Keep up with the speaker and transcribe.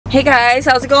Hey guys,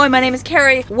 how's it going? My name is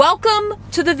Carrie. Welcome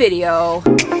to the video.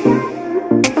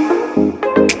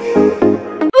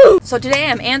 So today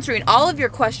I'm answering all of your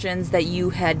questions that you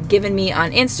had given me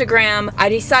on Instagram. I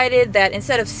decided that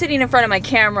instead of sitting in front of my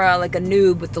camera like a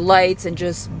noob with the lights and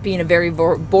just being a very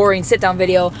boring sit-down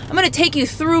video, I'm gonna take you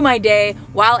through my day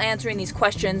while answering these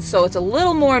questions so it's a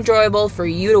little more enjoyable for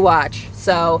you to watch.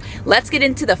 So let's get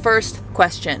into the first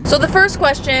question. So the first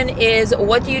question is,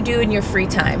 what do you do in your free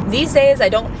time? These days I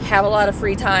don't have a lot of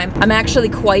free time. I'm actually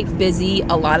quite busy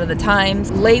a lot of the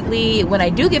times. Lately, when I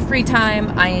do get free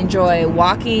time, I enjoy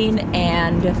walking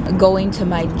and going to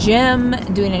my gym,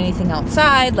 doing anything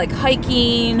outside like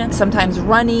hiking, sometimes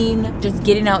running, just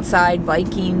getting outside,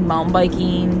 biking, mountain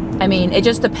biking. I mean, it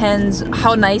just depends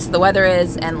how nice the weather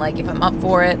is and like if I'm up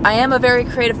for it. I am a very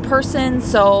creative person,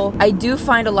 so I do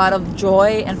find a lot of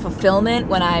joy and fulfillment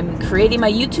when I'm creating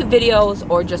my YouTube videos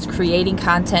or just creating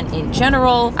content in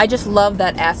general. I just love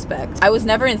that aspect. I was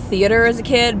never in theater as a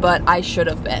kid, but I should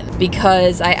have been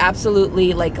because I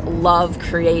absolutely love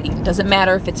creating. It doesn't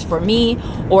matter if it's for me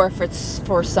or if it's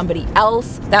for somebody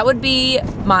else. That would be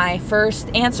my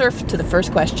first answer to the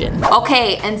first question.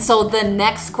 Okay, and so the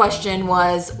next question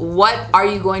was, what are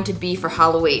you going to be for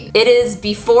Halloween? It is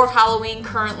before Halloween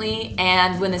currently,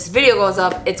 and when this video goes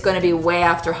up, it's going to be way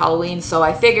after Halloween, so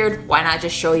I figured why not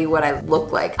just show you what I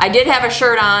look like. I did have a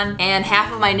shirt on and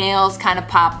half of my nails kind of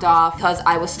popped off because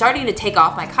I was starting to take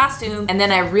off my costume and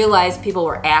then I realized people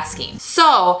were asking.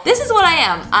 So this is what I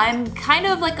am. I'm kind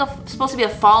of like supposed to be a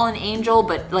fallen angel,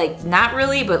 but not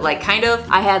really, but kind of.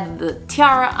 I had the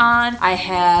tiara on. I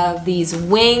have these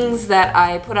wings that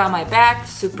I put on my back,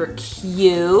 super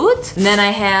cute. And then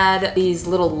I had these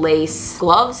little lace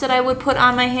gloves that I would put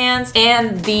on my hands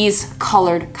and these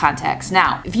colored contacts.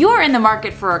 Now, if you are in the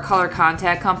market for a color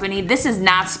contact company, this is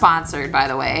not sponsored, by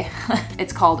the way.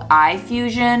 It's called Eye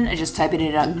Fusion. I just type it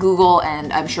in on Google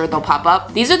and I'm sure they'll pop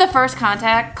up. These are the first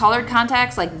colored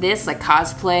contacts like this, like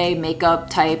cosplay, makeup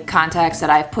type contacts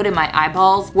that I've put in my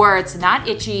eyeballs where it's not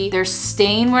itchy, they're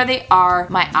staying where they are,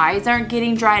 my eyes aren't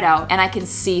getting dried out, and I can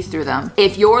see through them.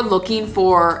 If you're looking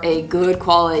for a good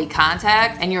quality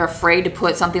contact and you're afraid to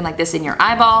put something like this in your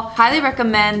eyeball, highly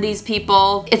recommend these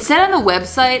people. It said on the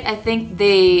website, I think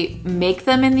they make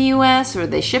them in the US or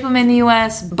they ship them in the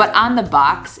US, but on the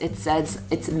box it says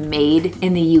it's made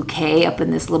in the UK up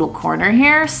in this little corner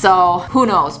here, so who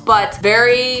knows, but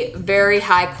very, very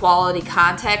high quality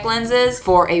contact lenses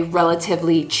for a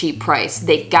relatively cheap price.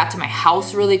 They got to my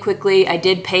house really quickly. I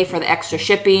did pay for the extra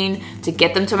shipping to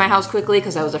get them to my house quickly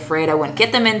because I was afraid I wouldn't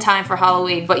get them in time for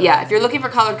Halloween. But yeah, if you're looking for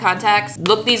colored contacts,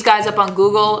 look these guys up on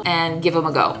Google and give them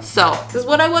a go. So this is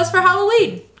what I was for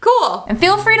Halloween. Cool. And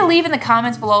feel free to leave in the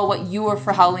comments below what you were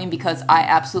for Halloween because I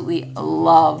absolutely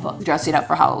love dressing up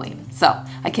for Halloween. So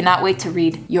I cannot wait to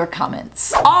read your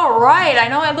comments. All right, I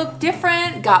know I look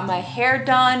different, got my hair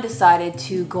done, decided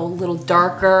to go a little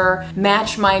darker,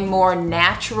 match my more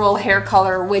natural hair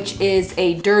color, which is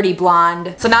a dirty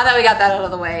blonde. So now that we got that out of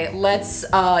the way, let's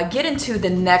get into the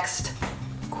next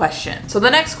question. So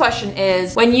the next question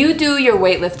is, when you do your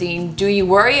weightlifting, do you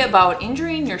worry about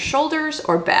injuring your shoulders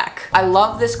or back? I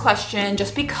love this question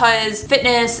just because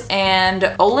fitness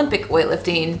and Olympic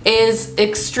weightlifting is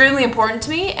extremely important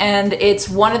to me and it's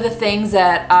one of the things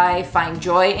that I find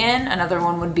joy in. Another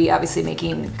one would be obviously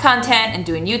making content and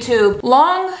doing YouTube.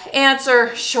 Long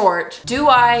answer short, do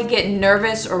I get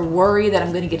nervous or worry that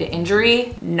I'm gonna get an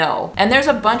injury? No. And there's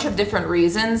a bunch of different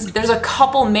reasons. There's a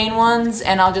couple main ones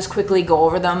and I'll just quickly go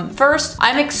over them. First,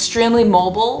 I'm extremely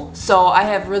mobile, so I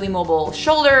have really mobile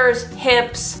shoulders,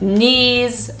 hips,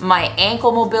 knees. My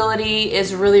ankle mobility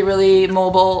is really, really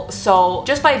mobile. So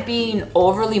just by being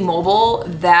overly mobile,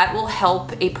 that will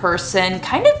help a person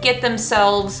kind of get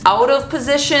themselves out of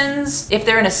positions if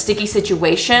they're in a sticky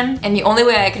situation. And the only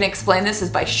way I can explain this is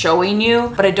by showing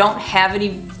you, but I don't have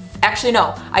any. Actually,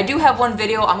 no, I do have one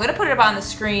video. I'm gonna put it up on the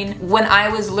screen. When I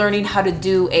was learning how to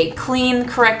do a clean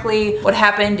correctly, what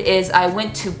happened is I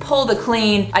went to pull the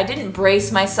clean. I didn't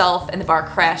brace myself and the bar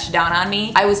crashed down on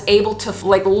me. I was able to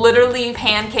literally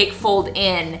pancake fold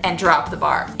in and drop the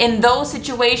bar. In those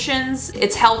situations,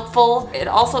 it's helpful. It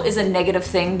also is a negative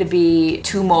thing to be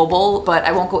too mobile, but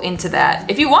I won't go into that.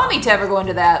 If you want me to ever go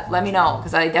into that, let me know,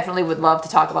 because I definitely would love to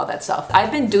talk about that stuff.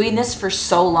 I've been doing this for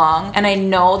so long and I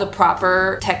know the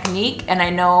proper technique technique and I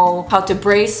know how to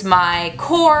brace my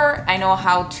core. I know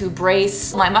how to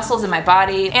brace my muscles in my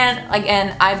body. And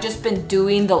again, I've just been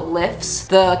doing the lifts,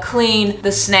 the clean,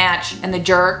 the snatch, and the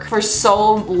jerk for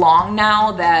so long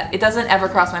now that it doesn't ever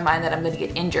cross my mind that I'm gonna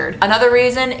get injured. Another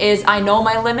reason is I know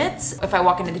my limits. If I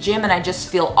walk into the gym and I just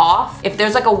feel off, if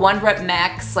there's like a 1 rep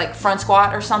max, like front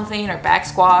squat or something, or back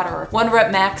squat, or 1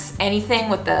 rep max anything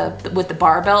with the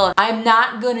barbell, I'm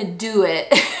not gonna do it.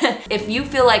 If you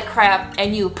feel like crap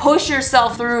and you push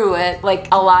yourself through it, like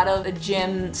a lot of the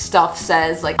gym stuff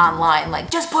says, like online,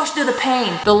 like just push through the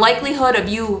pain, the likelihood of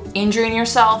you injuring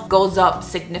yourself goes up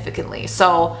significantly.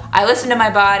 So I listen to my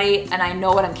body and I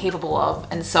know what I'm capable of,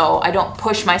 and so I don't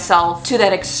push myself to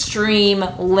that extreme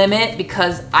limit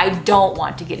because I don't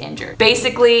want to get injured.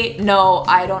 Basically, no,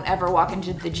 I don't ever walk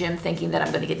into the gym thinking that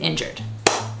I'm gonna get injured.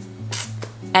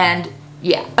 And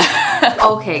yeah.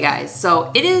 Okay guys,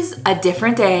 so it is a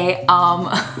different day.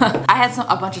 I had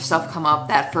a bunch of stuff come up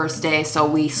that first day, so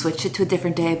we switched it to a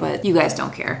different day, but you guys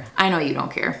don't care. I know you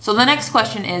don't care. So the next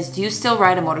question is, do you still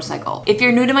ride a motorcycle? If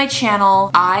you're new to my channel,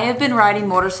 I have been riding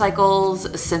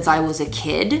motorcycles since I was a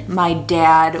kid. My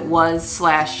dad was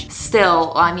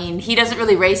still, I mean, he doesn't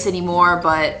really race anymore,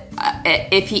 but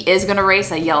if he is gonna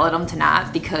race, I yell at him to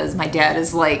not, because my dad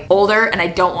is like older and I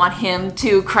don't want him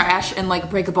to crash and like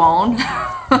break a bone.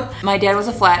 My dad was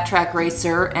a flat track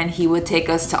racer and he would take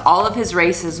us to all of his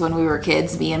races when we were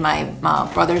kids, me and my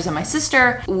brothers and my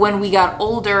sister. When we got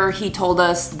older, he told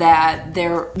us that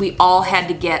we all had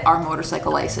to get our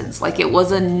motorcycle license. Like it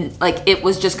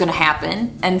was just gonna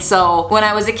happen. And so when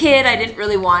I was a kid, I didn't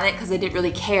really want it because I didn't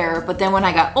really care. But then when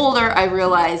I got older, I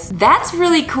realized that's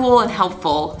really cool and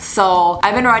helpful. So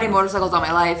I've been riding motorcycles all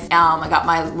my life. I got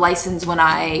my license when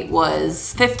I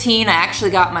was 15. I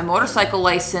actually got my motorcycle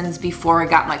license before I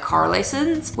got my car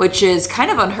license, which is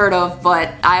kind of unheard of,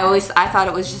 but I thought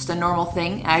it was just a normal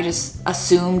thing. I just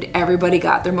assumed everybody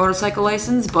got their motorcycle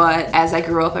license, but as I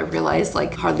grew up, I realized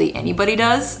like hardly anybody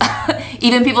does.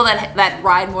 Even people that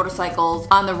ride motorcycles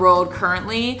on the road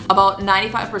currently, about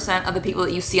 95% of the people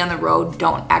that you see on the road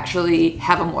don't actually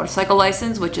have a motorcycle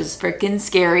license, which is freaking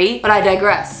scary, but I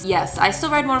digress. Yes, I still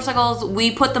ride motorcycles.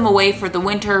 We put them away for the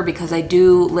winter because I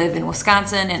do live in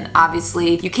Wisconsin, and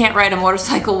obviously you can't ride a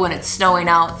motorcycle when it's snowing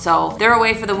out, so they're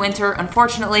away for the winter,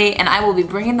 unfortunately, and I will be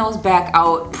bringing those back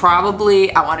out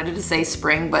probably, I wanted to say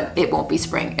spring, but it won't be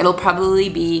spring. It'll probably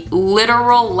be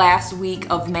literal last week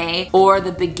of May or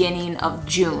the beginning of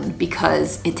June,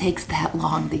 because it takes that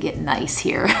long to get nice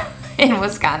here. In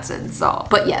Wisconsin, so.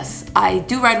 But yes, I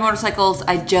do ride motorcycles.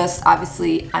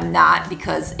 Obviously, I'm not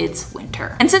because it's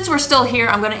winter. And since we're still here,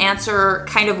 I'm gonna answer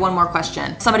kind of one more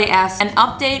question. Somebody asked, an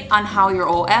update on how your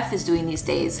OF is doing these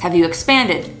days. Have you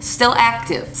expanded? Still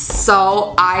active?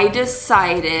 So I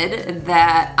decided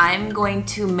that I'm going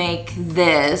to make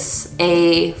this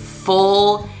a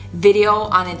full video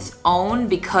on its own,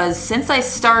 because since I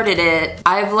started it,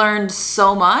 I've learned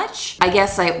so much. I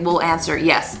guess I will answer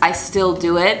yes, I still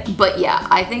do it. But yeah,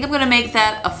 I think I'm gonna make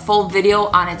that a full video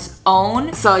on its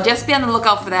own. So just be on the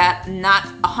lookout for that. Not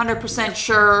 100%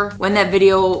 sure when that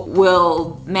video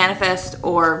will manifest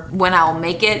or when I'll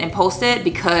make it and post it,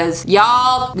 because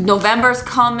y'all, November's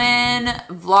coming,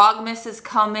 Vlogmas is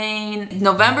coming.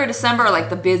 November, December are like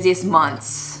the busiest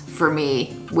months for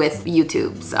me with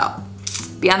YouTube, so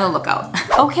be on the lookout.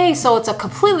 Okay, so it's a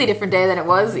completely different day than it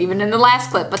was even in the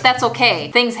last clip, but that's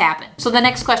okay. Things happen. So the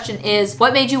next question is,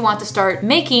 what made you want to start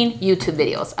making YouTube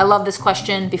videos? I love this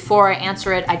question. Before I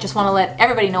answer it, I just want to let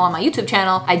everybody know on my YouTube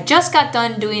channel, I just got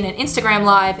done doing an Instagram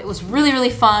live. It was really,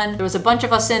 really fun. There was a bunch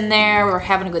of us in there. We were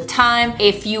having a good time.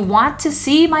 If you want to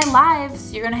see my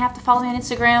lives, you're gonna have to follow me on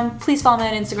Instagram. Please follow me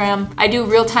on Instagram. I do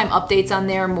real-time updates on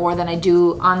there more than I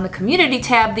do on the community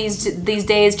tab these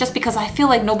days, just because I feel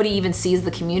like nobody even sees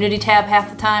the community tab half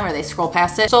the time, or they scroll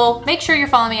past it. So make sure you're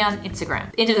following me on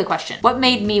Instagram. Into the question, what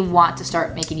made me want to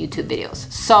start making YouTube videos?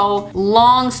 So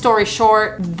long story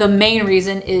short, the main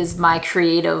reason is my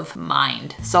creative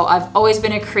mind. So I've always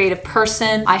been a creative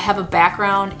person. I have a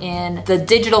background in the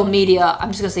digital media.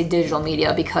 I'm just gonna say digital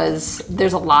media because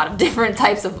there's a lot of different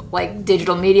types of like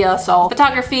digital media. So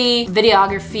photography,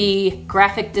 videography,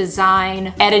 graphic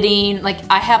design, editing, like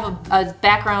I have a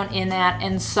background in that.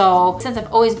 And so since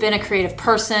I've always been a creative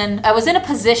person. I was in a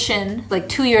position like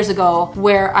 2 years ago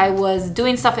where I was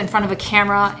doing stuff in front of a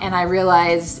camera and I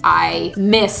realized I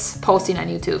miss posting on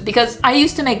YouTube, because I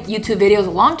used to make YouTube videos a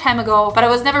long time ago, but I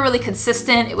was never really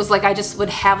consistent. It was like I just would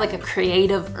have like a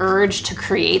creative urge to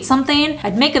create something.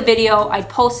 I'd make a video, I'd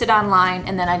post it online,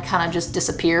 and then I'd kind of just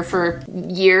disappear for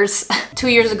years. 2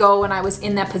 years ago, when I was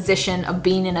in that position of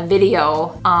being in a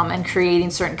video and creating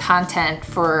certain content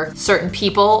for certain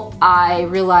people, I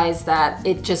realized that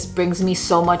it just brings me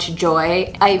so much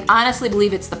joy. I honestly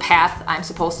believe it's the path I'm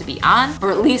supposed to be on,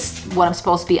 or at least what I'm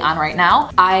supposed to be on right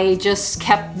now. I just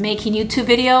kept making YouTube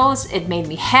videos. It made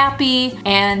me happy.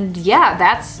 And yeah,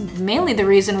 that's mainly the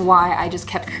reason why I just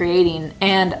kept creating.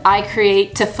 And I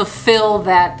create to fulfill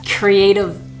that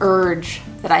creative urge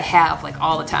that I have like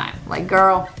all the time. Like,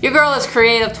 girl, your girl is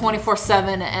creative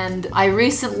 24/7. And I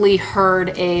recently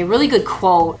heard a really good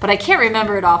quote, but I can't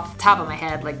remember it off the top of my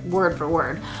head, like word for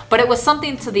word. But it was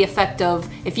something to the effect of,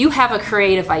 if you have a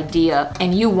creative idea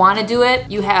and you want to do it,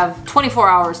 you have 24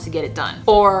 hours to get it done.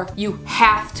 Or you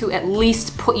have to at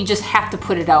least you just have to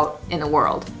put it out in the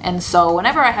world. And so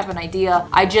whenever I have an idea,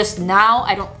 I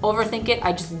don't overthink it.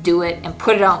 I just do it and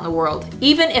put it out in the world.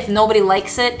 Even if nobody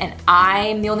likes it and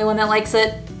I'm the only one that likes it,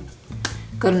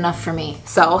 good enough for me.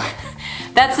 So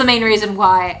that's the main reason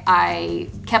why I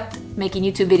kept making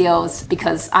YouTube videos,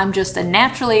 because I'm just a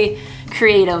naturally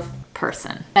creative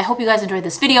person. I hope you guys enjoyed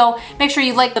this video. Make sure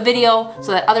you like the video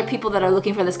so that other people that are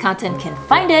looking for this content can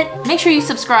find it. Make sure you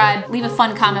subscribe, leave a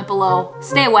fun comment below,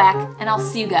 stay whack, and I'll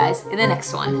see you guys in the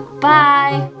next one.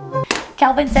 Bye.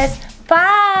 Calvin says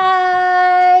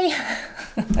bye.